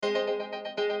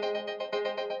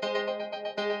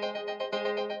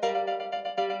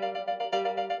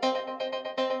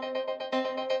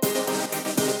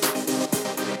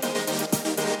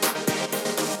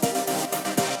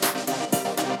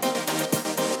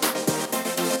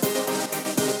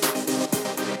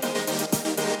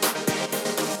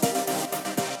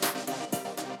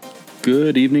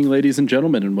Good evening, ladies and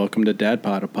gentlemen, and welcome to Dad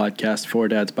Pod, a podcast for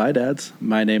dads by dads.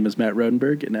 My name is Matt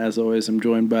Rodenberg, and as always, I'm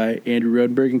joined by Andrew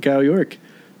Rodenberg and Kyle York.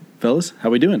 Fellas, how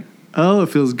we doing? Oh, it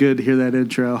feels good to hear that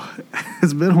intro.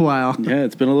 It's been a while. Yeah,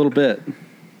 it's been a little bit.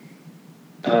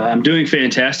 I'm doing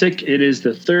fantastic. It is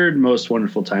the third most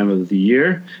wonderful time of the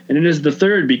year, and it is the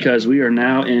third because we are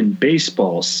now in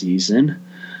baseball season.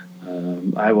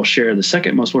 I will share the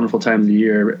second most wonderful time of the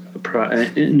year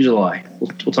in July.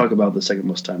 We'll talk about the second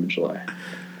most time in July.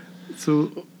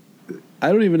 So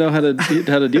I don't even know how to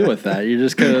deal with that.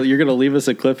 You're gonna leave us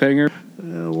a cliffhanger.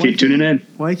 Keep tuning in.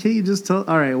 Why can't you just tell?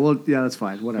 All right, well, yeah, that's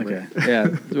fine. Whatever. Okay.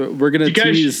 Yeah, we're gonna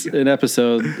tease an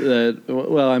episode that.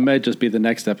 Well, I might just be the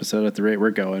next episode at the rate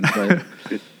we're going. But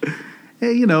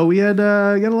hey, we had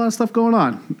got a lot of stuff going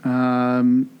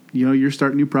on. You're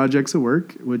starting new projects at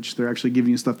work, which they're actually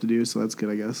giving you stuff to do, so that's good,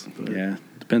 I guess. But yeah,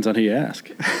 depends on who you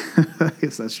ask. I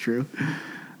guess that's true.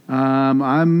 I'm,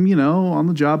 on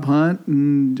the job hunt,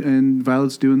 and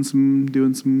Violet's doing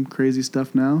some crazy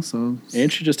stuff now. So, and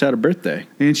she just had a birthday.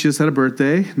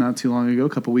 Not too long ago, a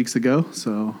couple weeks ago.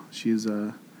 So she's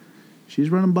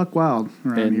running buck wild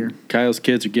around here. Kyle's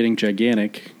kids are getting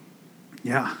gigantic.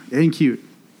 Yeah, and cute.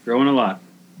 Growing a lot.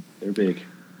 They're big.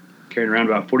 Carrying around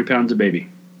about 40 pounds of baby.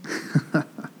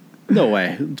 No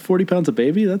way. 40 pounds of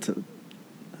baby? That's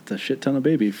a shit ton of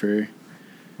baby for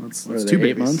that's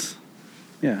 8 months.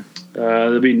 Yeah.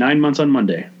 They'll be 9 months on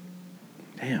Monday.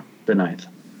 Damn. The 9th.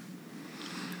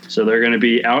 So they're going to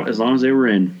be out as long as they were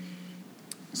in.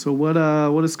 So what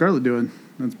is Scarlett doing?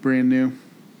 That's brand new.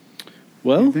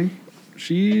 Well,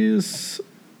 she's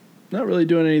not really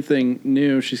doing anything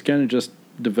new. She's kind of just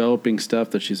developing stuff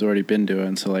that she's already been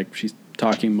doing. So like she's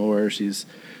talking more, she's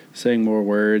saying more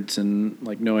words, and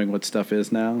like knowing what stuff is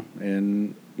now,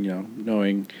 and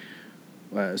knowing.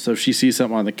 So if she sees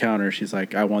something on the counter, she's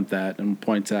like, I want that, and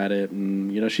points at it.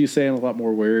 And, she's saying a lot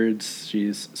more words.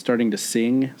 She's starting to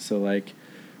sing. So, like,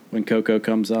 when Coco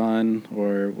comes on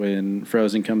or when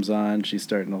Frozen comes on, she's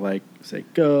starting to, like, say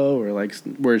go, or, like,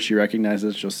 words she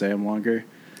recognizes, she'll say them longer.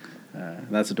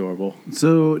 That's adorable.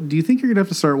 So do you think you're going to have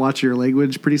to start watching your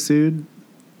language pretty soon?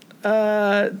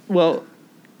 Well,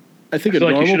 I think a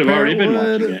normal parent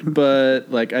would,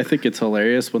 but, like, I think it's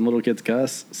hilarious when little kids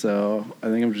cuss. So I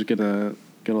think I'm just gonna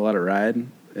let it ride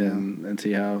and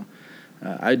see how.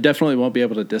 I definitely won't be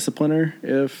able to discipline her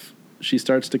if she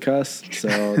starts to cuss.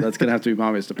 So that's gonna have to be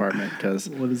mommy's department, because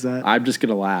what is that? I'm just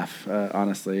gonna laugh.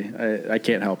 Honestly, I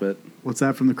can't help it. What's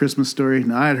that from the Christmas story?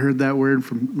 No, I had heard that word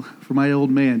from my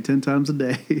old man 10 times a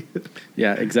day.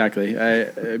 Yeah, exactly.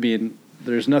 I mean.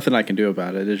 There's nothing I can do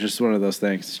about it. It's just one of those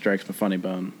things. It strikes my funny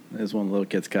bone is when little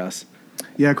kids cuss.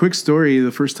 Yeah, quick story.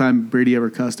 The first time Brady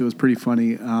ever cussed, it was pretty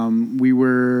funny.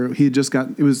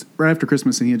 It was right after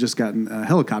Christmas, and he had just gotten a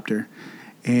helicopter.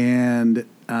 And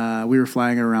we were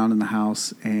flying it around in the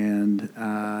house, and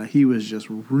he was just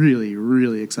really,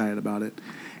 really excited about it.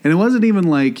 And it wasn't even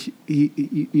like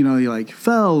he like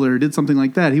fell or did something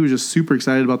like that. He was just super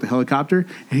excited about the helicopter,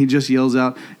 and he just yells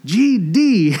out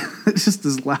 "GD" just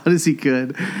as loud as he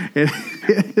could. And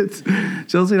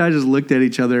Chelsea and I just looked at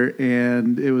each other,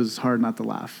 and it was hard not to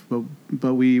laugh.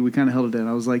 But we kind of held it in.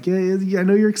 I was like, yeah, I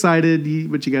know you're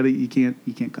excited, but you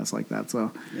can't cuss like that.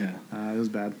 So yeah, it was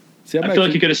bad. See, I feel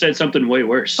like you could have said something way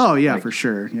worse. Oh yeah, for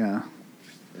sure. Yeah.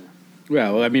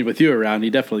 Yeah, well, I mean, with you around, he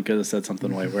definitely could have said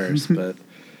something way worse, but.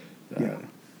 Yeah.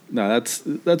 No, that's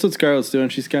what Scarlett's doing.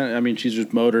 She's she's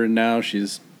just motoring now.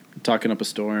 She's talking up a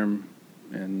storm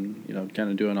and, kind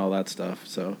of doing all that stuff.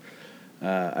 So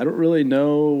I don't really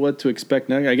know what to expect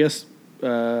next. I guess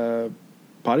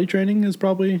potty training is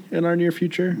probably in our near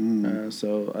future.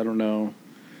 So I don't know.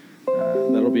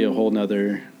 That'll be a whole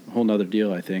nother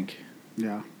deal, I think.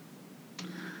 Yeah.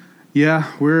 Yeah,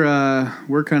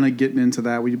 we're kind of getting into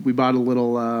that. We bought a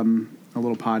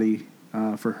little potty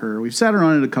for her. We've sat her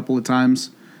on it a couple of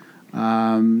times.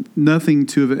 Nothing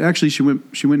to it. Actually, she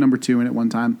went number 2 in it one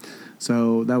time,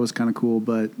 so that was kind of cool.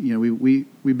 But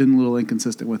we've been a little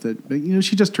inconsistent with it. But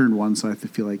she just turned 1, so I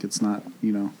feel like it's not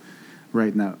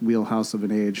right in that wheelhouse of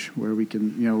an age where we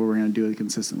can where we're going to do it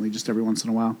consistently, just every once in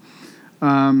a while.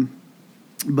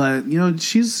 But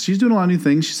she's doing a lot of new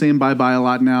things. She's saying bye-bye a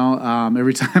lot now.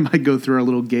 Every time I go through our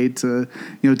little gate to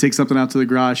take something out to the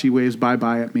garage, she waves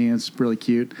bye-bye at me. It's really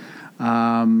cute.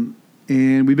 And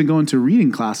we've been going to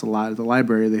reading class a lot at the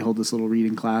library. They hold this little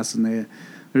reading class, and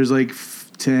there's like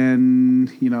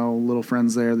 10 little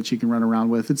friends there that she can run around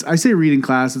with. I say reading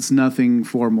class. It's nothing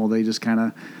formal. They just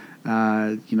kind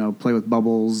of play with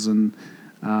bubbles and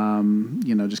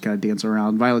Just kind of dance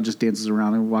around. Violet just dances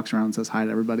around and walks around and says hi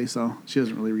to everybody, so she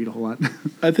doesn't really read a whole lot.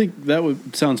 I think that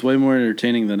sounds way more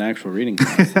entertaining than actual reading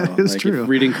class. It's true. If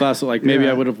reading class, maybe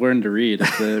I would have learned to read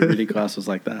if the reading class was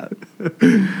like that.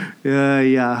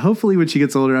 Yeah. Hopefully when she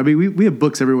gets older, I mean, we have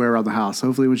books everywhere around the house.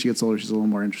 Hopefully when she gets older, she's a little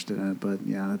more interested in it. But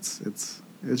yeah, it's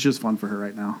just fun for her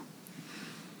right now.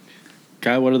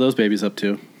 Kyle, what are those babies up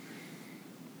to?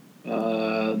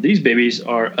 These babies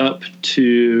are up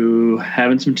to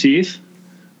having some teeth.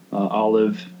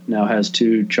 Olive now has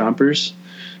 2 chompers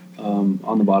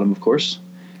on the bottom, of course.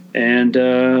 And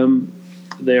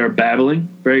they are babbling,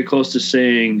 very close to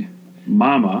saying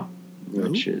mama,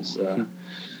 which is...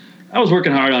 I was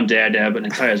working hard on Dad, but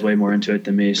Natalia's way more into it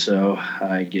than me, so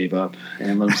I gave up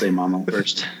and let him say mama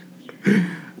first.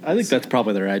 I think that's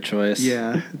probably the right choice.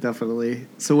 Yeah, definitely.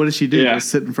 So what does she do? Yeah. Just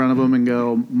sit in front of him and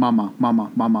go, mama,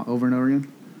 mama, mama, over and over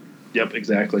again? Yep,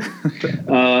 exactly.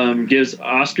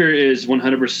 Oscar is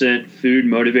 100% food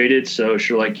motivated, so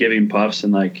she'll give him puffs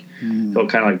and he'll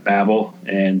kind of babble,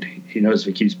 and he knows if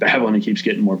he keeps babbling, he keeps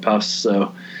getting more puffs.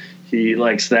 So he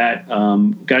likes that.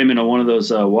 Got him into one of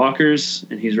those walkers,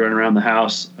 and he's running around the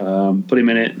house. Put him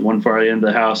in it, one far end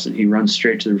of the house, and he runs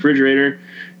straight to the refrigerator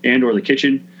and or the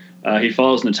kitchen. He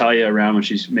follows Natalia around when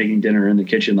she's making dinner in the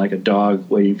kitchen like a dog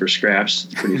waiting for scraps.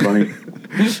 It's pretty funny.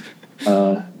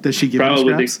 Does she give him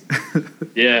scraps?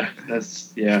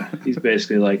 He's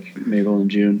basically like Mabel and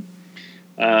June.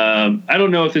 I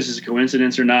don't know if this is a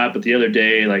coincidence or not, but the other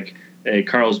day, a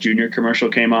Carl's Jr. commercial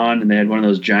came on, and they had one of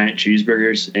those giant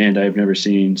cheeseburgers, and I've never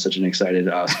seen such an excited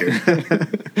Oscar.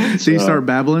 So you start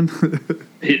babbling?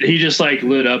 he just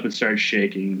lit up and started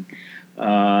shaking.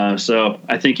 So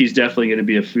I think he's definitely going to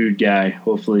be a food guy.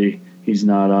 Hopefully he's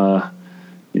not,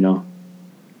 You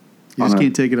just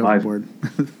can't take it overboard.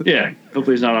 Yeah.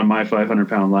 Hopefully he's not on my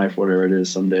 500-pound life, whatever it is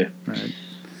someday. Right.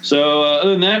 So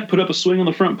other than that, put up a swing on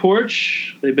the front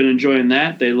porch. They've been enjoying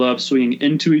that. They love swinging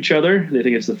into each other. They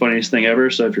think it's the funniest thing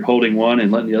ever. So if you're holding one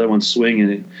and letting the other one swing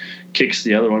and it kicks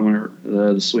the other one when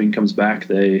the swing comes back,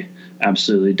 they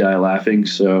absolutely die laughing.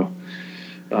 So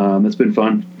it's been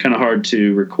fun. Kind of hard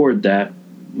to record that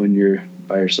when you're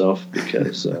by yourself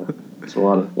because it's a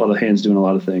lot of hands doing a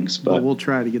lot of things. But we'll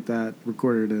try to get that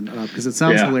recorded and up because it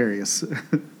sounds hilarious.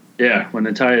 Yeah, when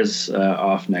Natalia's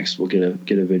off next, we'll get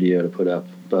a video to put up.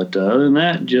 But other than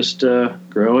that, just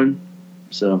growing.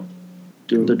 So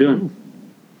doing what they're doing.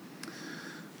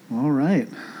 All right.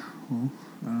 Well,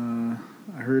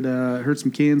 I heard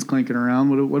some cans clanking around.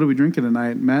 What are we drinking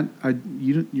tonight, Matt?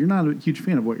 You're not a huge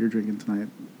fan of what you're drinking tonight.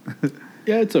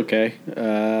 Yeah, it's okay.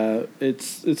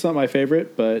 It's not my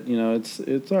favorite, but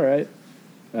it's all right.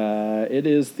 It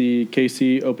is the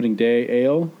KC Opening Day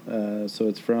Ale, so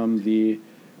it's from the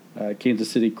Kansas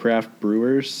City Craft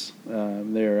Brewers.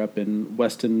 They're up in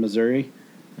Weston, Missouri,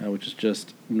 which is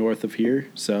just north of here.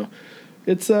 So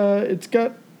it's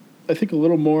got, I think, a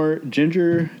little more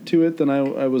ginger to it than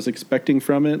I was expecting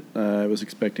from it. I was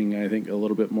expecting, I think, a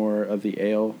little bit more of the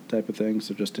ale type of thing,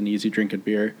 so just an easy drinking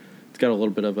beer. It's got a little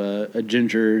bit of a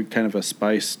ginger, kind of a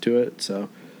spice to it, so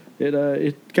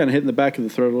it kind of hit in the back of the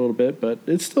throat a little bit, but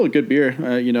it's still a good beer.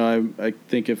 I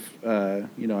think if I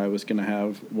was gonna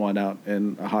have one out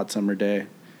in a hot summer day,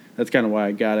 that's kind of why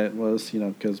I got it, was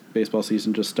because baseball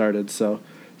season just started, so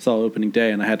it's all opening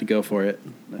day and I had to go for it.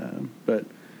 But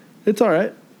it's all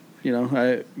right.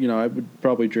 I would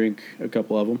probably drink a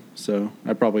couple of them, so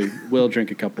I probably will drink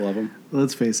a couple of them.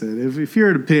 Let's face it, if you're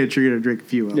at a pinch, you're gonna drink a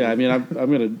few of them. Yeah, I mean,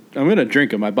 I'm gonna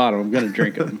drink them. I bought them. I'm gonna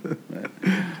drink them.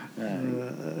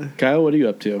 Kyle, what are you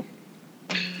up to?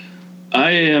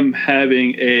 I am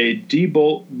having a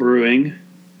D-Bolt Brewing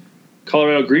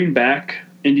Colorado Greenback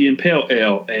Indian Pale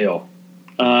Ale.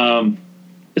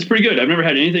 It's pretty good. I've never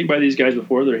had anything by these guys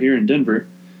before. They're here in Denver.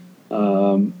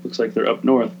 Looks like they're up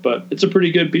north, but it's a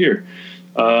pretty good beer.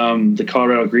 The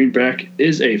Colorado Greenback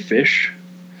is a fish,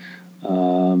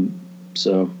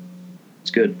 so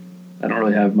it's good. I don't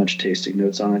really have much tasting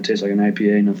notes on it. It tastes like an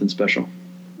IPA, nothing special.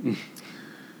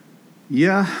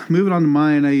 Yeah, moving on to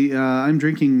mine. I'm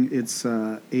drinking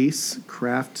Ace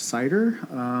Craft Cider.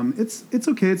 It's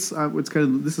okay. This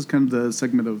is kind of the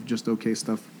segment of just okay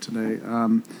stuff today.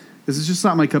 This is just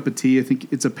not my cup of tea. I think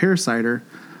it's a pear cider.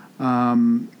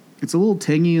 It's a little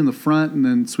tangy in the front and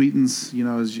then sweetens,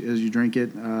 as you drink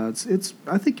it. I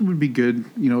think it would be good,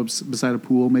 beside a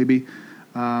pool maybe.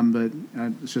 But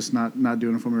it's just not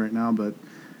doing it for me right now. But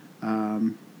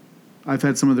I've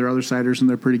had some of their other ciders and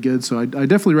they're pretty good. So I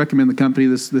definitely recommend the company.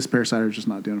 This pear cider is just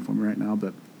not doing it for me right now.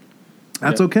 But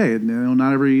That's okay.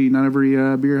 Not every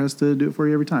beer has to do it for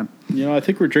you every time. I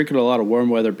think we're drinking a lot of warm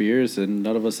weather beers, and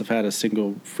none of us have had a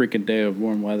single freaking day of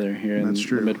warm weather here in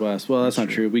the Midwest. Well, that's not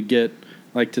true. We get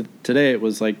today it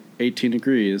was like 18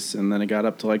 degrees, and then it got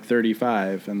up to like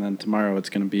 35, and then tomorrow it's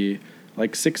going to be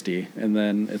like 60, and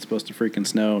then it's supposed to freaking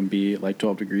snow and be like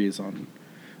 12 degrees on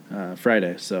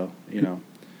Friday. So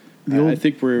I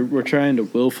think we're trying to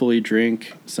willfully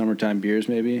drink summertime beers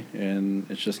maybe, and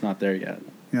it's just not there yet.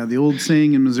 Yeah, the old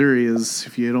saying in Missouri is,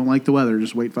 if you don't like the weather,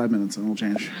 just wait 5 minutes and it'll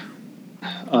change.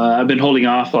 I've been holding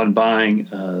off on buying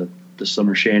the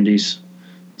summer shandies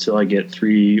until I get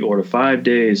 3 or 5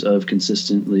 days of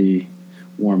consistently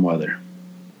warm weather.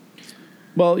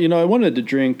 Well, I wanted to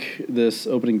drink this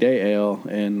opening day ale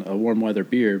and a warm weather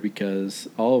beer because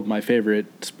all of my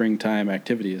favorite springtime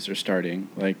activities are starting,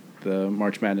 like the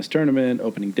March Madness tournament,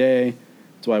 opening day.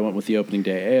 That's why I went with the opening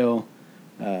day ale.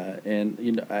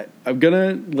 I'm going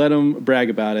to let them brag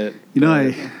about it.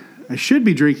 I should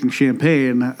be drinking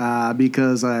champagne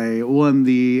because I won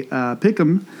the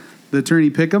Pick'em, the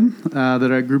tourney Pick'em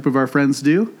that a group of our friends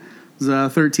do. It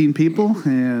was 13 people,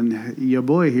 and your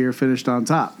boy here finished on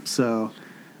top. So,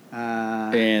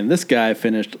 and this guy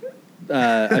finished.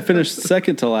 I finished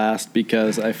second to last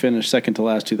because I finished second to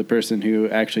last to the person who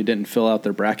actually didn't fill out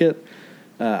their bracket.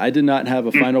 I did not have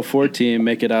a Final Four team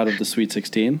make it out of the Sweet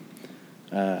 16.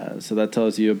 So that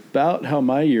tells you about how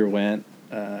my year went.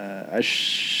 I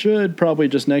should probably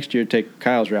just next year take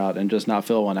Kyle's route and just not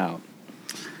fill one out.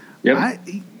 Yep.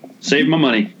 Save my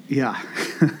money. Yeah.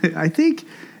 I think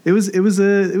it was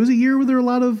a year where there were a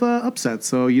lot of upsets.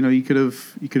 So, you could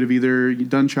have either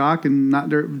done chalk and not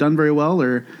done very well,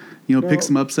 or pick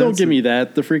some upsets. Don't give me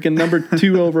that. The freaking number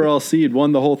 2 overall seed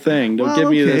won the whole thing. Don't give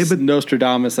me this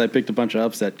Nostradamus. I picked a bunch of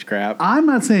upset crap. I'm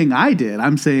not saying I did.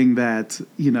 I'm saying that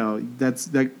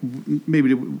that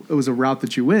maybe it was a route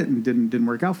that you went and didn't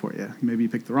work out for you. Maybe you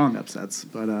picked the wrong upsets.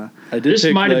 But I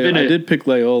did pick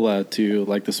Loyola to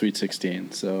like the Sweet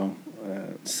 16. So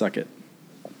suck it.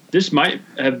 This might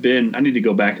have been. I need to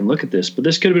go back and look at this, but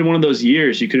this could have been one of those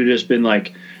years you could have just been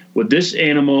like, would this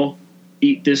animal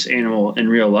eat this animal in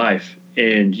real life?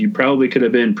 And you probably could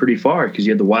have been pretty far because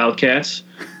you had the Wildcats.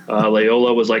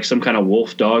 Loyola was like some kind of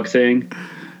wolf dog thing.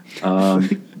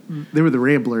 They were the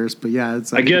Ramblers, but yeah,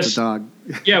 it's I guess a dog.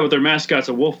 Yeah, with their mascot's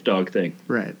a wolf dog thing.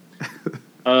 Right.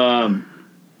 A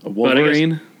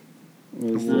Wolverine?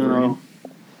 No.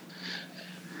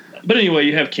 But anyway,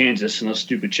 you have Kansas and those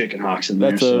stupid chicken hawks in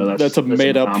there. That's a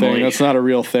made-up thing. That's not a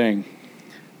real thing.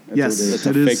 It's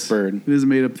a fake bird. It is a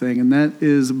made-up thing, and that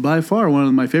is by far one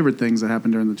of my favorite things that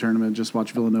happened during the tournament. Just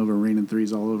watch Villanova raining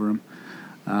threes all over them.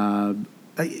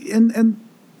 And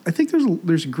I think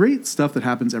there's great stuff that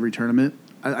happens every tournament.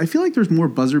 I feel like there's more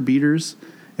buzzer beaters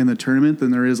in the tournament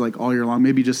than there is like all year long.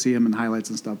 Maybe just see them in highlights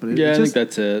and stuff. But I think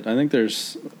that's it. I think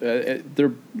there's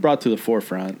they're brought to the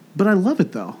forefront. But I love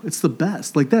it though. It's the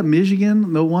best. Like that Michigan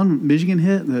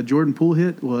hit, the Jordan Poole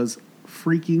hit was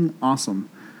freaking awesome.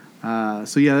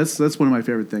 So yeah, that's one of my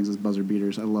favorite things is buzzer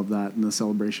beaters. I love that, and the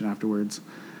celebration afterwards.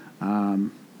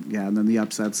 And then the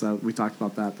upsets. We talked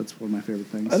about that. That's one of my favorite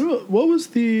things. I don't know what was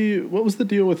the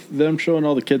deal with them showing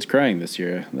all the kids crying this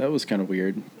year. That was kind of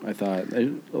weird. I thought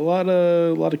a lot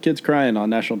of kids crying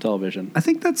on national television. I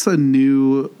think that's a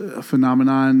new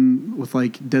phenomenon with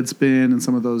like Deadspin and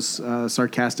some of those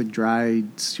sarcastic, dry,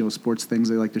 sports things.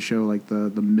 They like to show like the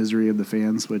misery of the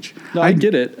fans. Which I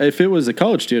get it. If it was a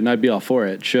college student, I'd be all for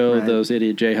it. Show those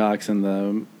idiot Jayhawks in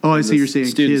the I see you're saying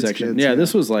student kids, section. Kids, yeah,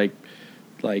 this was like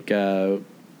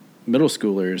middle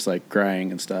schoolers like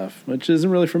crying and stuff, which isn't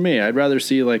really for me. I'd rather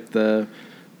see like the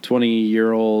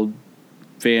 20-year-old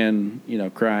fan,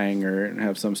 crying or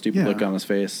have some stupid look on his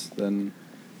face than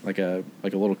like a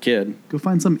little kid. Go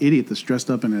find some idiot that's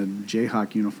dressed up in a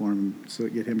Jayhawk uniform so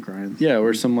get him crying. Yeah,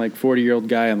 or some like 40-year-old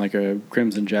guy in like a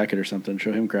crimson jacket or something.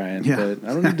 Show him crying. Yeah. But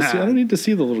I don't need to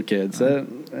see the little kids. That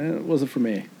wasn't for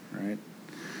me. Right.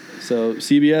 So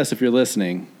CBS, if you're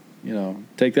listening,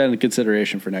 take that into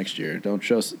consideration for next year. Don't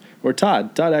show or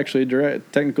Todd. Todd actually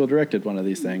technical directed one of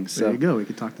these things. There you go. We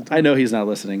could talk to Todd. I know he's not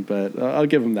listening, but I'll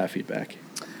give him that feedback.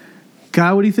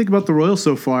 Kyle, what do you think about the Royals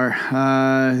so far?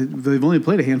 They've only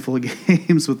played a handful of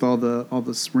games with all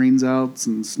the springs outs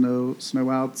and snow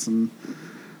outs, and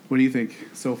what do you think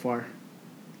so far?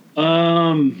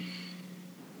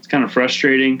 It's kind of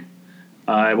frustrating.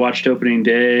 I watched opening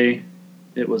day.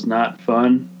 It was not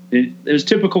fun. It was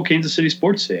typical Kansas City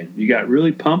sports fan. You got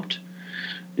really pumped,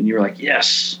 and you were like,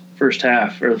 "Yes!" First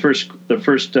half or the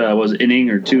first was inning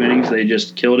or 2 innings, they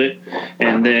just killed it,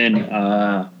 and then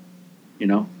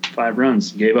 5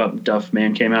 runs, gave up. Duff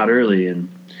man came out early, and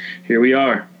here we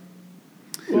are.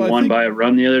 We won by a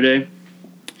run the other day.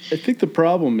 I think the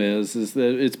problem is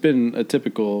that it's been a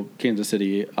typical Kansas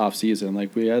City off season.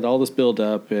 Like we had all this build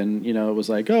up, and it was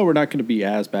like, oh, we're not going to be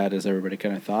as bad as everybody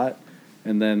kind of thought.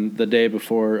 And then the day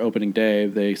before opening day,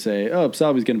 they say, oh,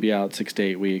 Salvi's going to be out 6 to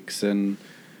 8 weeks, and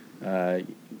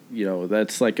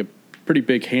that's like a pretty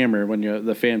big hammer when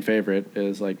the fan favorite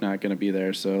is like not going to be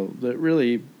there. So that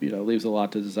really leaves a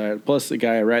lot to desire. Plus the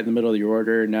guy right in the middle of your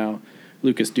order now,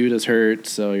 Lucas Duda's hurt,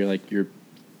 so you're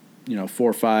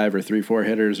 4-5 or 3-4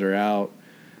 hitters are out.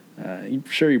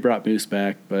 Sure, you brought Moose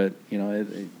back, but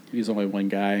he's only one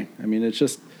guy. I mean, I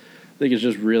think it's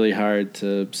just really hard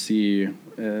to see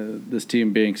this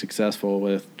team being successful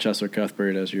with Chesler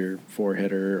Cuthbert as your 4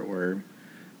 hitter or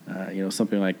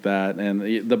something like that. And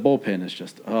the bullpen is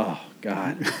just, oh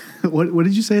God. What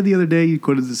did you say the other day? You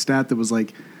quoted the stat that was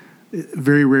like,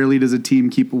 very rarely does a team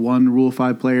keep one Rule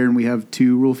 5 player, and we have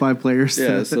 2 Rule 5 players.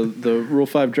 Yeah, so the Rule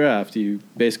 5 draft, you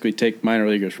basically take minor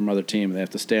leaguers from other team, and they have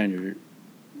to stay on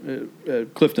your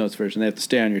Cliff Notes version. They have to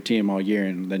stay on your team all year,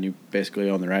 and then you basically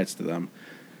own the rights to them.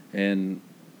 And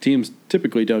teams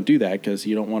typically don't do that because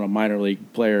you don't want a minor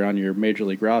league player on your major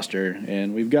league roster,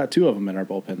 and we've got 2 of them in our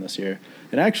bullpen this year.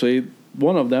 And actually,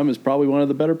 one of them is probably one of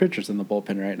the better pitchers in the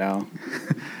bullpen right now.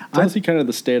 Tells you kind of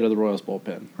the state of the Royals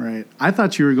bullpen. Right. I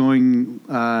thought you were going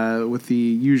with the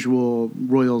usual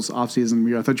Royals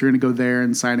offseason. I thought you were going to go there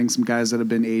and signing some guys that have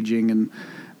been aging and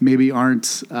maybe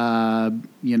aren't, they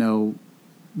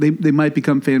might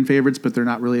become fan favorites, but they're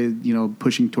not really,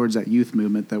 pushing towards that youth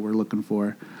movement that we're looking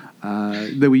for.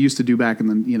 That we used to do back in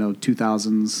the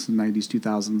 2000s, 90s,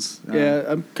 2000s.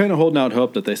 Yeah, I'm kind of holding out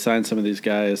hope that they sign some of these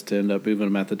guys to end up moving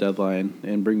them at the deadline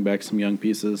and bring back some young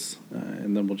pieces,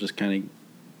 and then we'll just kind of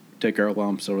take our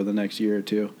lumps over the next year or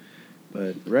two.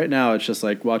 But right now, it's just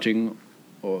like watching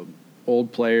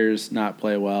old players not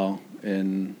play well,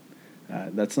 and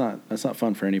that's not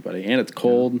fun for anybody. And it's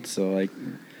cold, so like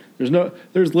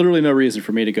there's literally no reason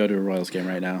for me to go to a Royals game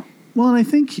right now. Well, and I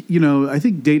think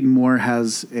Dayton Moore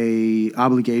has a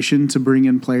obligation to bring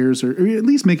in players or at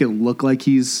least make it look like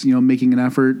he's, making an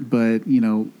effort. But,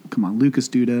 come on, Lucas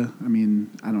Duda. I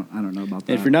mean, I don't know about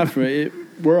that. If you're not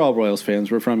we're all Royals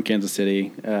fans. We're from Kansas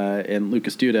City. And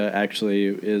Lucas Duda actually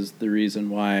is the reason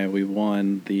why we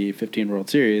won the 15 World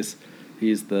Series.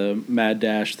 He's the mad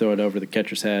dash, throw it over the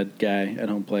catcher's head guy at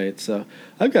home plate. So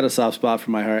I've got a soft spot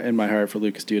in my heart for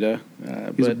Lucas Duda.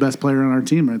 He's the best player on our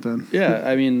team right then. Yeah,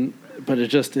 I mean, but it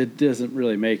doesn't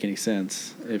really make any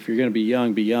sense. If you're going to be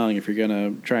young, be young. If you're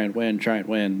going to try and win.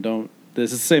 Don't.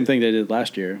 This is the same thing they did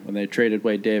last year when they traded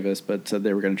Wade Davis, but said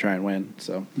they were going to try and win.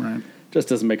 So just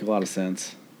doesn't make a lot of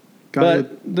sense. I'm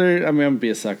going to be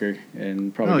a sucker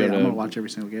and probably I'm going to watch every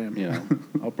single game.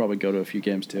 I'll probably go to a few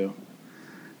games too.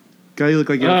 Guy, you look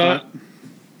like you have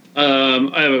a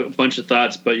thought. I have a bunch of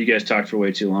thoughts, but you guys talked for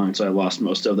way too long, so I lost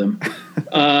most of them.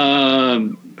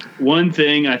 One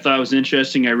thing I thought was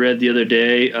interesting, I read the other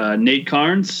day, Nate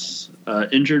Carnes,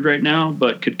 injured right now,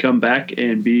 but could come back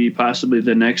and be possibly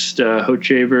the next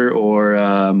Hochaver, or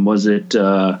was it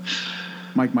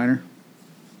Mike Minor?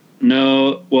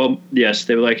 No, well, yes,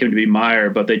 they would like him to be Meyer,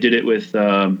 but they did it with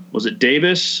was it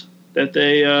Davis that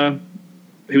they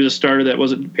he was a starter that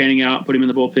wasn't panning out, put him in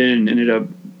the bullpen, and ended up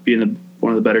being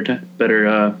one of the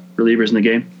better relievers in the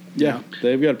game. Yeah,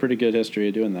 they've got a pretty good history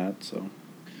of doing that.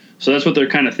 So that's what they're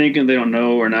kind of thinking. They don't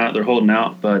know or not. They're holding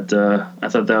out, but I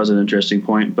thought that was an interesting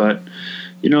point. But,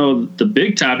 the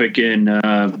big topic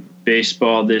in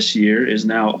baseball this year is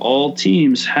now all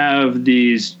teams have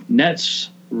these nets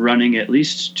running at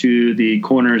least to the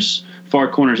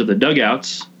far corners of the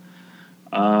dugouts.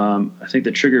 I think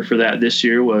the trigger for that this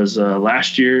year was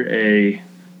last year a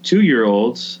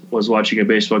 2-year-old was watching a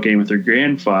baseball game with her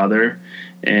grandfather,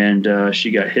 and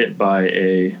she got hit by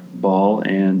a ball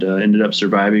and ended up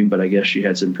surviving, but I guess she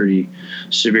had some pretty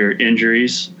severe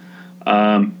injuries.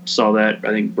 Saw that,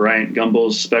 I think Bryant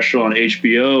Gumbel's special on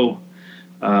HBO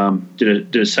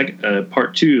did a second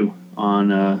part 2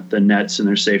 on the nets and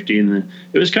their safety, and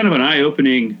it was kind of an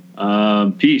eye-opening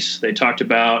piece. They talked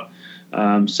about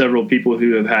several people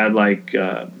who have had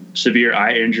severe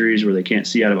eye injuries where they can't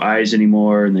see out of eyes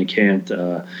anymore, and they can't,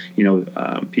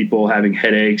 people having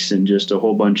headaches and just a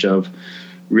whole bunch of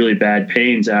really bad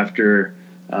pains after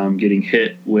getting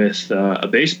hit with a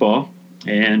baseball.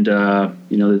 And,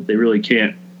 they really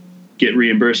can't get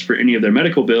reimbursed for any of their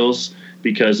medical bills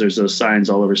because there's those signs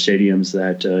all over stadiums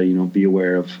that, be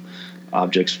aware of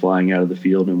objects flying out of the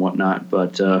field and whatnot.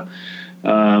 But,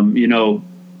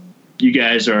 you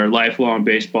guys are lifelong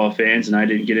baseball fans, and I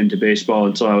didn't get into baseball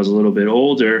until I was a little bit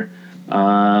older.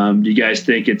 Do you guys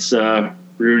think it's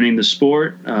ruining the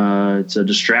sport? It's a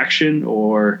distraction,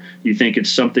 or you think it's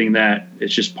something that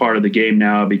it's just part of the game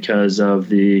now because of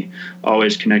the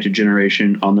always connected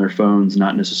generation on their phones,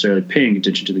 not necessarily paying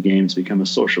attention to the game. It's become a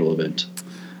social event.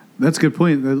 That's a good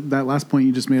point. That last point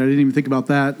you just made, I didn't even think about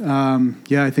that.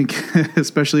 Yeah, I think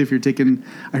especially if you're taking,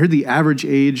 I heard the average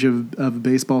age of a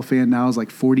baseball fan now is like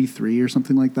 43 or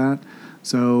something like that.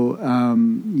 So,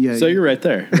 yeah. So you're right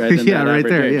there. Right in yeah, right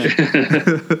there. age.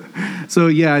 Yeah. So,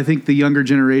 yeah, I think the younger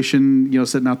generation,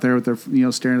 sitting out there with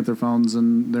their, staring at their phones,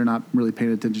 and they're not really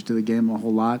paying attention to the game a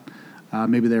whole lot.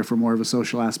 Maybe there for more of a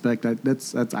social aspect. I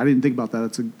didn't think about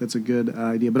that. That's a good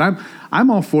idea. But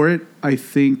I'm all for it. I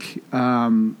think,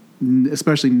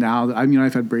 especially now that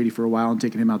I've had Brady for a while and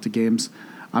taken him out to games.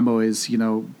 I'm always,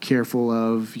 careful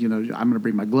of, I'm going to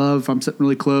bring my glove if I'm sitting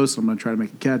really close. I'm going to try to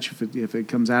make a catch if it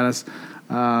comes at us.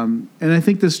 And I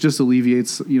think this just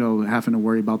alleviates, having to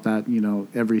worry about that,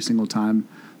 every single time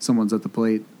someone's at the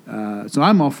plate. So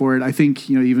I'm all for it. I think,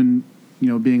 even,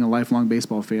 being a lifelong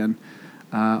baseball fan,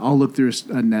 I'll look through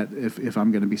a net if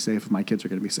I'm going to be safe, if my kids are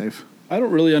going to be safe. I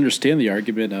don't really understand the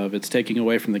argument of it's taking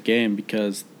away from the game,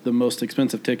 because the most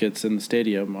expensive tickets in the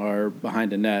stadium are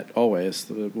behind a net always.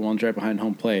 The ones right behind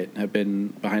home plate have been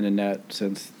behind a net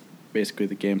since basically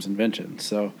the game's invention.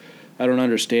 So I don't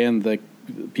understand the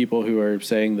people who are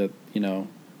saying that,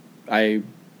 I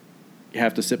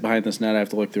have to sit behind this net, I have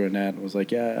to look through a net. It was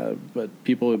like, yeah, but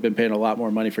people have been paying a lot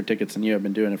more money for tickets than you have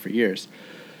been doing it for years.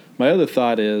 My other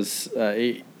thought is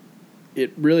it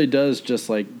really does just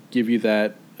like give you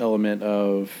that element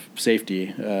of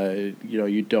safety.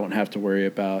 You don't have to worry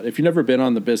about, if you've never been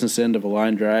on the business end of a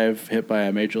line drive hit by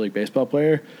a Major League Baseball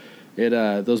player,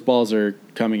 those balls are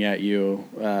coming at you.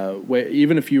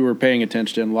 Even if you were paying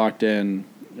attention, locked in,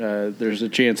 there's a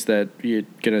chance that you're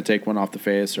going to take one off the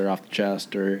face or off the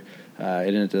chest, and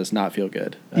it does not feel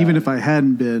good. Even if I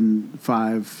hadn't been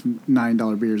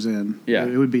 $5-9 beers in,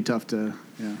 it would be tough to.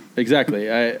 Yeah, exactly.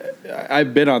 I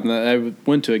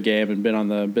went to a game and been on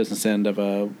the business end of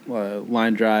a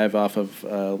line drive off of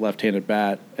a left-handed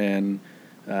bat, and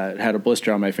had a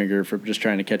blister on my finger for just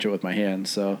trying to catch it with my hand.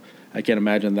 So I can't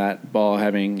imagine that ball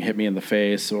having hit me in the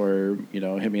face or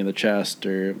hit me in the chest,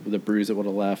 or the bruise it would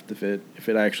have left if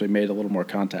it actually made a little more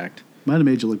contact. Might have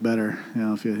made you look better,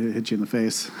 if it hit you in the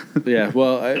face. Yeah,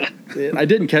 well, I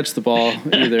didn't catch the ball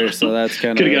either, so that's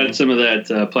kind of... Could have gotten some of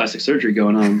that plastic surgery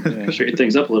going on, straighten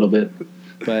things up a little bit.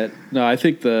 But no, I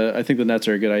think the nets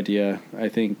are a good idea. I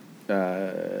think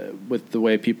with the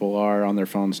way people are on their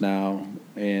phones now,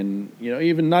 and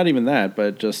even not even that,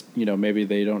 but just maybe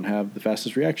they don't have the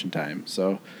fastest reaction time.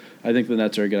 So I think the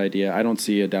nets are a good idea. I don't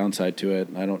see a downside to it.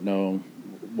 I don't know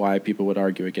why people would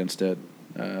argue against it.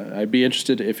 I'd be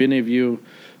interested, if any of you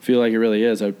feel like it really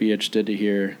is, I'd be interested to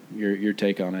hear your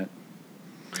take on it.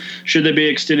 Should they be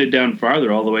extended down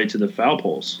farther, all the way to the foul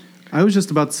poles? I was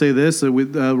just about to say this.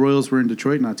 Royals were in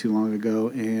Detroit not too long ago,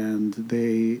 and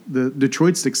the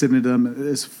Detroit's extended them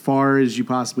as far as you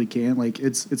possibly can. Like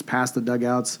it's past the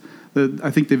dugouts.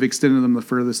 I think they've extended them the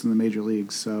furthest in the major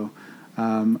leagues. So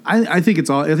I think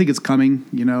it's coming.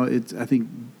 I think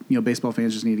baseball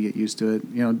fans just need to get used to it.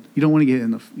 You don't want to get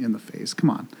in the face. Come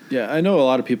on. Yeah, I know a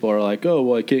lot of people are like, oh,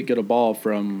 well, I can't get a ball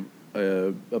from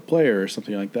a player or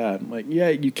something like that. I'm like, yeah,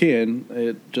 you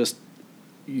can.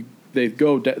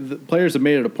 The players have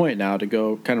made it a point now to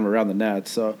go kind of around the net.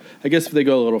 So I guess if they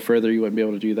go a little further, you wouldn't be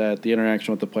able to do that. The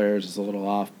interaction with the players is a little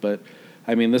off, but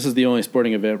I mean, this is the only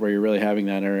sporting event where you're really having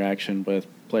that interaction with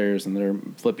players, and they're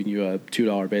flipping you a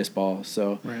 $2 baseball.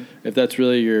 So If that's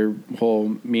really your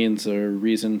whole means or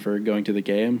reason for going to the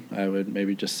game, I would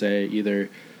maybe just say either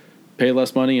pay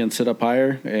less money and sit up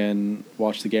higher and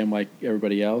watch the game like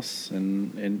everybody else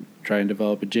and try and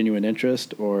develop a genuine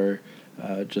interest, or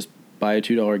just buy a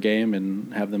 $2 game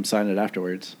and have them sign it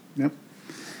afterwards. Yep.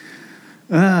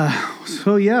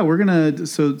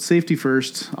 So safety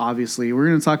first, obviously. We're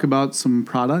gonna talk about some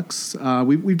products.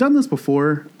 We've done this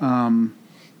before in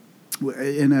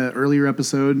an earlier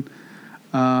episode,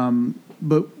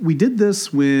 but we did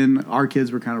this when our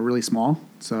kids were kind of really small.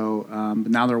 So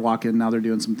but now they're walking. Now they're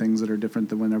doing some things that are different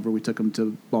than whenever we took them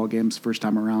to ball games first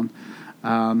time around.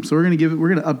 So we're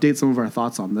gonna update some of our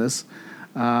thoughts on this.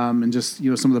 And just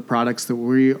some of the products that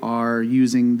we are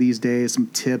using these days, some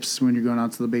tips when you're going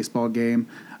out to the baseball game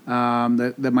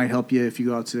that might help you if you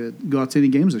go out to any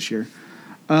games this year.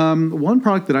 One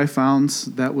product that I found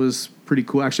that was pretty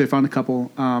cool. Actually, I found a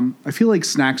couple. I feel like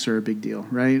snacks are a big deal,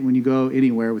 right? When you go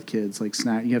anywhere with kids, like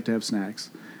you have to have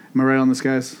snacks. Am I right on this,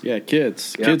 guys? Yeah,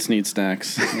 kids. Yep. Kids need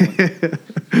snacks.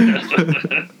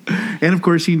 And of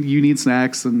course, you need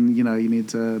snacks, and you need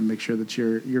to make sure that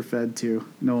you're fed too.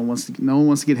 No one wants to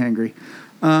get hangry.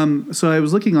 So I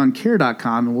was looking on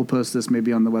care.com, and we'll post this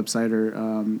maybe on the website or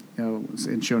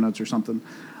in show notes or something.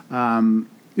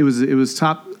 It was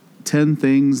top 10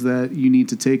 things that you need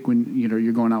to take when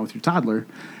you're going out with your toddler,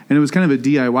 and it was kind of a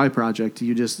DIY project.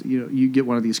 You just you get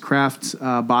one of these craft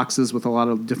boxes with a lot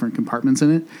of different compartments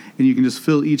in it, and you can just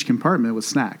fill each compartment with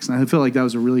snacks. And I feel like that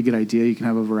was a really good idea. You can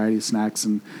have a variety of snacks,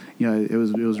 and it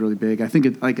was really big. I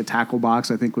think like a tackle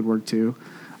box I think would work too.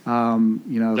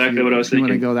 Exactly what I was thinking.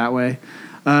 You want to go that way.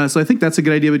 So I think that's a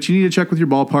good idea, but you need to check with your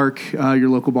ballpark, your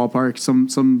local ballpark. Some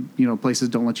places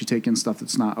don't let you take in stuff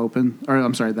that's not open, or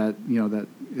I'm sorry, that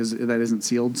isn't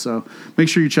sealed. So make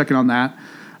sure you're checking on that.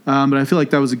 But I feel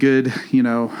like that was a good thing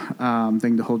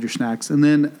to hold your snacks. And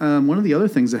then one of the other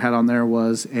things it had on there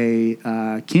was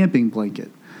a camping blanket,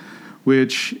 a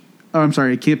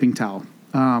camping towel,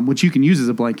 which you can use as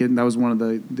a blanket, and that was one of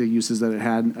the uses that it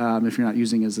had if you're not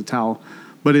using it as a towel.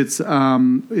 But it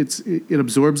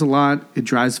absorbs a lot. It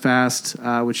dries fast,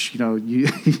 which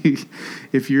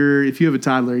if you have a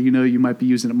toddler, you might be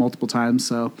using it multiple times.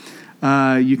 So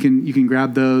you can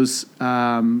grab those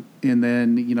and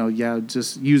then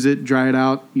just use it, dry it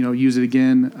out. Use it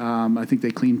again. I think they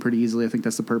clean pretty easily. I think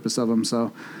that's the purpose of them.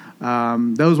 So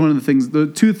that was one of the things. The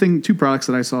two products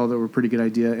that I saw that were a pretty good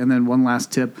idea. And then one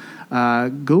last tip: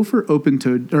 go for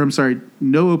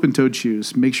no open-toed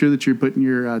shoes. Make sure that you're putting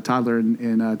your toddler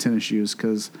in tennis shoes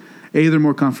because A, they're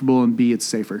more comfortable, and B, it's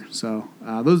safer. So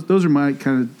those are my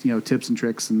kind of tips and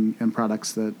tricks and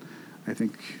products that I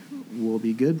think will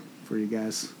be good for you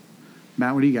guys.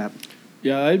 Matt, what do you got?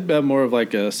 Yeah, I'd have more of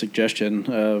like a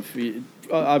suggestion of,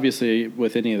 obviously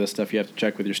with any of this stuff you have to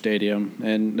check with your stadium,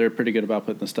 and they're pretty good about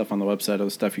putting the stuff on the website of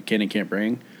the stuff you can and can't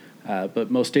bring. But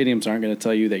most stadiums aren't going to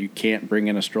tell you that you can't bring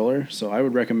in a stroller. So I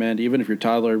would recommend, even if your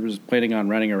toddler was planning on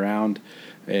running around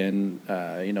and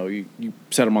you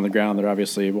set them on the ground, they're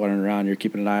obviously wandering around, you're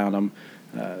keeping an eye on them.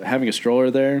 Having a stroller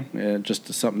there,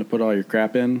 just something to put all your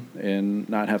crap in and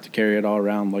not have to carry it all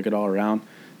around, lug it all around.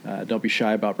 Don't be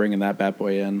shy about bringing that bad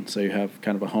boy in, so you have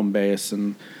kind of a home base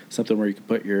and something where you can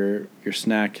put your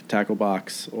snack tackle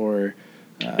box or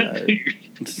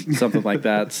something like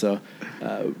that. So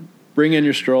bring in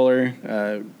your stroller.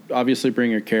 Obviously bring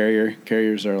your carrier.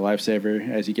 Carriers are a lifesaver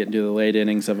as you get into the late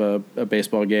innings of a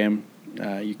baseball game.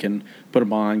 You can put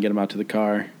them on, get them out to the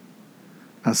car.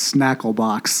 A snackle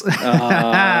box.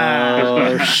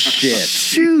 Oh shit!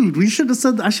 Shoot, I shouldn't have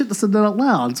said that out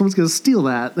loud. Someone's gonna steal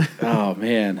that. Oh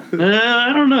man.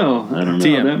 I don't know.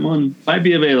 TM. That one might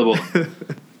be available.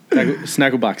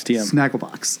 Snackle box, TM. Snackle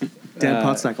box. Dad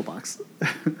pot snackle box.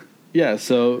 Yeah.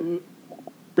 So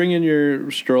bring in your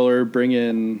stroller. Bring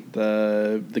in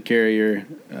the carrier.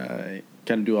 Kind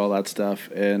of do all that stuff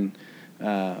and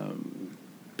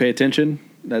pay attention.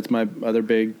 That's my other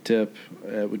big tip.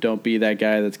 Don't be that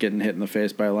guy that's getting hit in the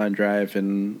face by a line drive,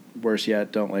 and worse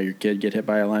yet, don't let your kid get hit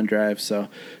by a line drive. So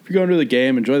if you're going to the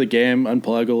game, enjoy the game,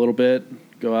 unplug a little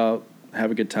bit, go out,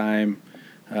 have a good time,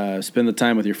 spend the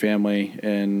time with your family,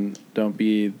 and don't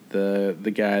be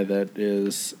the guy that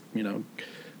is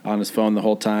on his phone the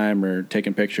whole time or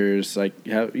taking pictures. Like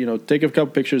take a couple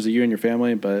pictures of you and your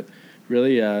family, but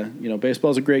really,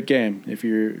 baseball's a great game. If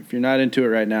you're not into it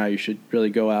right now, you should really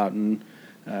go out and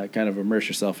kind of immerse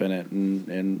yourself in it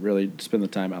and really spend the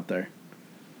time out there.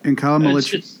 And Kyle,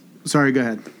 sorry, go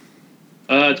ahead.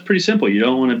 It's pretty simple. You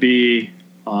don't want to be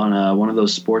on one of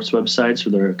those sports websites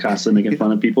where they're constantly making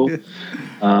fun of people,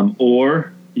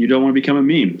 or you don't want to become a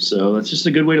meme. So that's just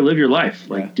a good way to live your life.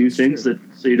 Do things so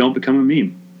you don't become a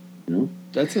meme.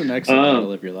 That's an excellent way to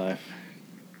live your life.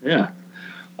 Yeah.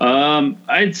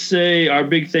 I'd say our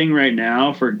big thing right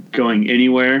now for going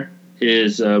anywhere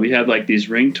is we have like these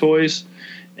ring toys.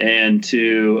 And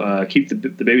to keep the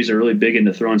babies are really big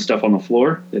into throwing stuff on the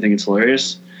floor. They think it's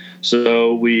hilarious.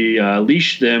 So we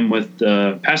leash them with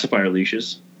pacifier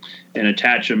leashes and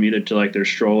attach them either to like their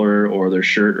stroller or their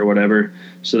shirt or whatever,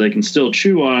 so they can still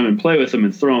chew on them and play with them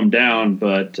and throw them down,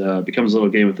 but becomes a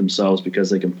little game with themselves because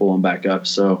they can pull them back up.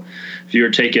 So if you're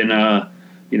taking a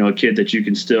kid that you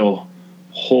can still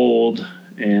hold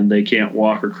and they can't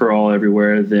walk or crawl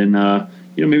everywhere, then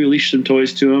maybe leash some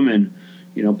toys to them. And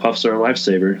puffs are a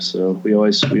lifesaver, so we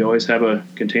always have a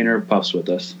container of puffs with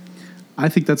us. I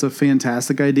think that's a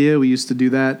fantastic idea. We used to do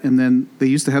that, and then they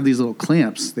used to have these little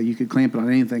clamps that you could clamp it on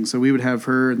anything. So we would have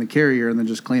her in the carrier and then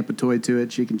just clamp a toy to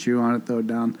it. She can chew on it, throw it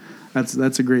down.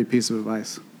 That's a great piece of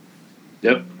advice.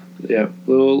 Yep. Yeah.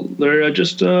 Well, they're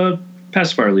just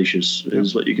pacifier leashes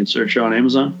is what you can search on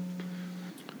Amazon.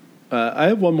 I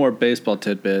have one more baseball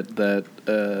tidbit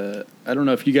that I don't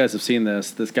know if you guys have seen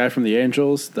this. This guy from the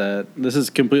Angels, this is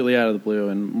completely out of the blue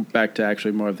and back to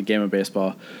actually more of the game of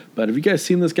baseball. But have you guys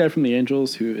seen this guy from the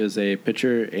Angels who is a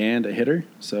pitcher and a hitter?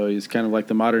 So he's kind of like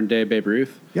the modern day Babe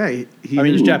Ruth. Yeah,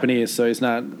 he's Japanese, so he's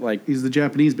not like... He's the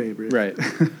Japanese Babe Ruth. Right.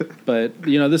 But,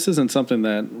 this isn't something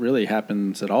that really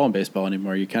happens at all in baseball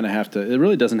anymore. You kind of have to... It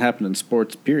really doesn't happen in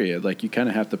sports, period. Like, you kind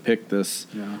of have to pick this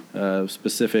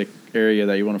specific area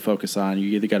that you want to focus on. You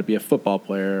either got to be a football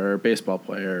player or a baseball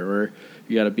player, or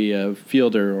you got to be a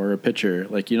fielder or a pitcher.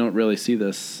 Like, you don't really see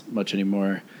this much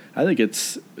anymore. I think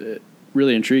it's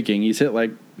really intriguing. He's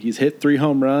hit 3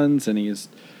 home runs, and he's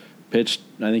pitched,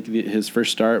 I think his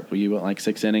first start, he went like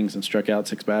 6 innings and struck out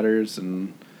 6 batters,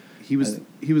 and he was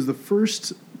the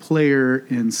first player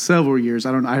in several years.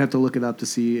 I'd have to look it up to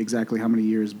see exactly how many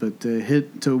years, but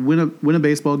to win a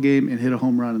baseball game and hit a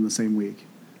home run in the same week.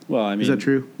 Well, I mean, is that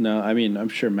true? No, I mean, I'm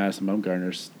sure Madison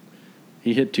Bumgarner's.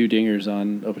 He hit 2 dingers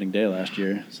on opening day last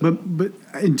year. So. But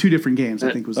in 2 different games,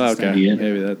 I think was the okay.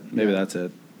 stat. Maybe that's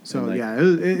it. So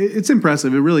it's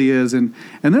impressive. It really is, and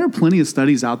there are plenty of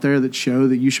studies out there that show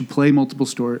that you should play multiple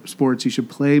sports. You should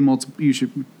play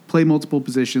multiple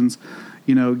positions.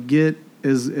 Get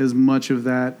as much of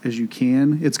that as you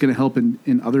can. It's going to help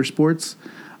in other sports.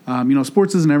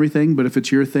 Sports isn't everything, but if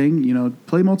it's your thing,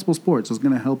 play multiple sports. It's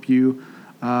going to help you.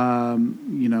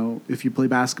 If you play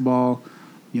basketball,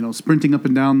 sprinting up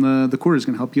and down the court is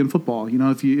going to help you in football.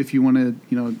 If you want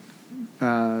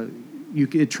to,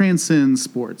 it transcends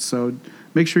sports. So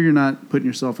make sure you're not putting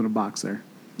yourself in a box there.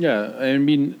 Yeah, I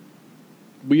mean,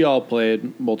 we all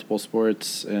played multiple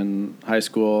sports in high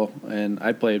school, and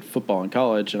I played football in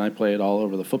college, and I played all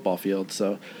over the football field.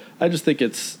 So I just think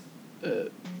it's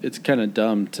kind of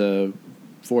dumb to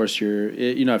force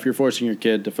if you're forcing your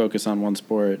kid to focus on one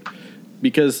sport,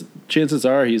 because chances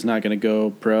are he's not going to go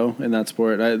pro in that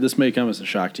sport. This may come as a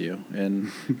shock to you,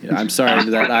 and I'm sorry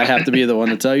that I have to be the one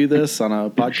to tell you this on a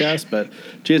podcast, but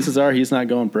chances are he's not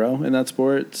going pro in that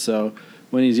sport. So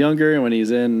when he's younger and when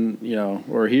he's in,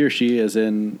 or he or she is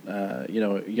in,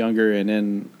 younger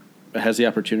and has the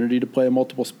opportunity to play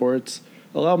multiple sports,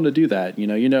 allow them to do that.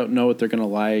 You don't know what they're going to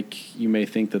like. You may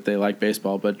think that they like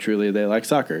baseball, but truly they like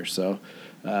soccer. So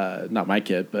not my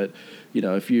kid, but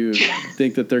if you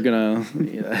think that they're gonna,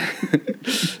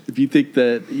 if you think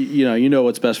that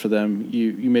what's best for them,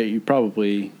 you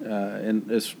probably, and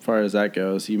as far as that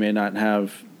goes, you may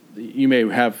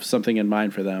have something in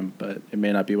mind for them, but it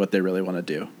may not be what they really want to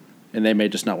do, and they may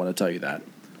just not want to tell you that.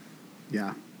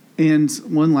 Yeah, and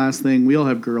one last thing, we all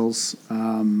have girls.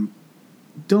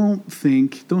 Don't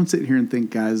sit here and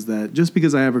think, guys, that just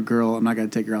because I have a girl, I'm not going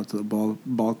to take her out to the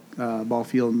ball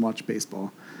field and watch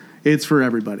baseball. It's for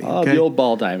everybody. Oh, okay? The old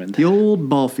ball diamond. The old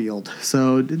ball field.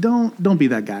 So don't be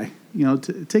that guy.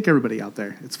 Take everybody out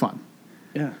there. It's fun.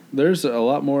 Yeah, there's a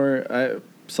lot more. I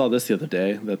saw this the other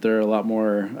day that there are a lot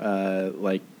more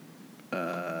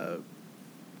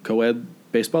co-ed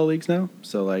baseball leagues now.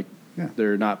 So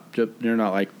they're not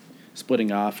like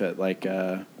splitting off at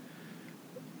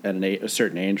at a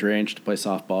certain age range to play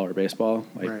softball or baseball.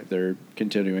 Right. They're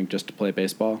continuing just to play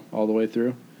baseball all the way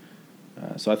through.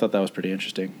 So I thought that was pretty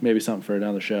interesting. Maybe something for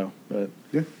another show. But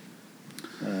yeah.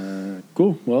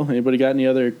 Cool. Well, anybody got any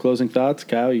other closing thoughts?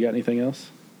 Kyle, you got anything else?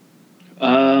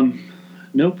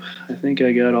 Nope. I think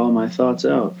I got all my thoughts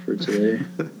out for today.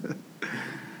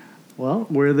 Well,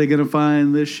 where are they going to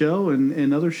find this show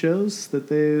and other shows that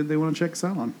they want to check us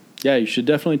out on? Yeah, you should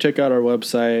definitely check out our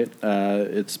website.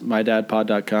 It's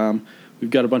mydadpod.com. We've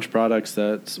got a bunch of products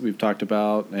that we've talked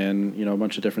about and, a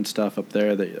bunch of different stuff up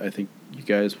there that I think you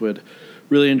guys would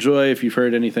really enjoy. If you've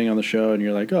heard anything on the show and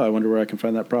you're like, oh, I wonder where I can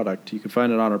find that product, you can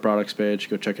find it on our products page.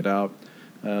 Go check it out.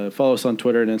 Follow us on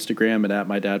Twitter and Instagram at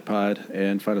mydadpod,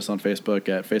 and find us on Facebook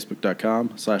at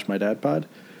facebook.com/mydadpod.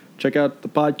 Check out the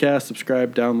podcast,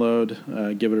 subscribe,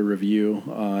 download, give it a review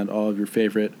on all of your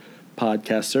favorite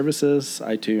podcast services,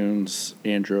 iTunes,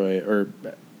 Android, or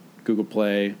Google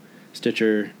Play,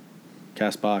 Stitcher,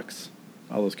 CastBox,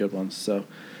 all those good ones. So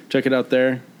check it out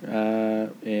there,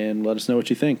 and let us know what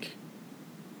you think.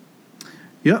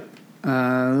 Yep.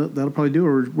 That'll probably do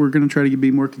it. We're going to try to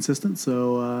be more consistent,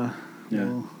 so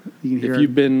yeah. You can hear if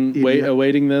you've been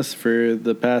awaiting this for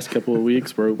the past couple of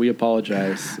weeks, we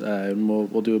apologize, and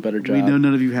we'll do a better job. We know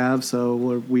none of you have,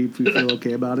 so we feel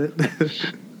okay about it.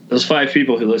 Those 5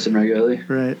 people who listen regularly.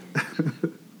 Right.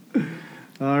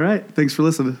 All right. Thanks for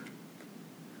listening.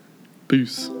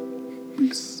 Peace.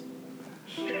 Peace.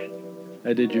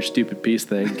 I did your stupid peace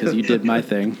thing because you did my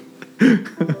thing.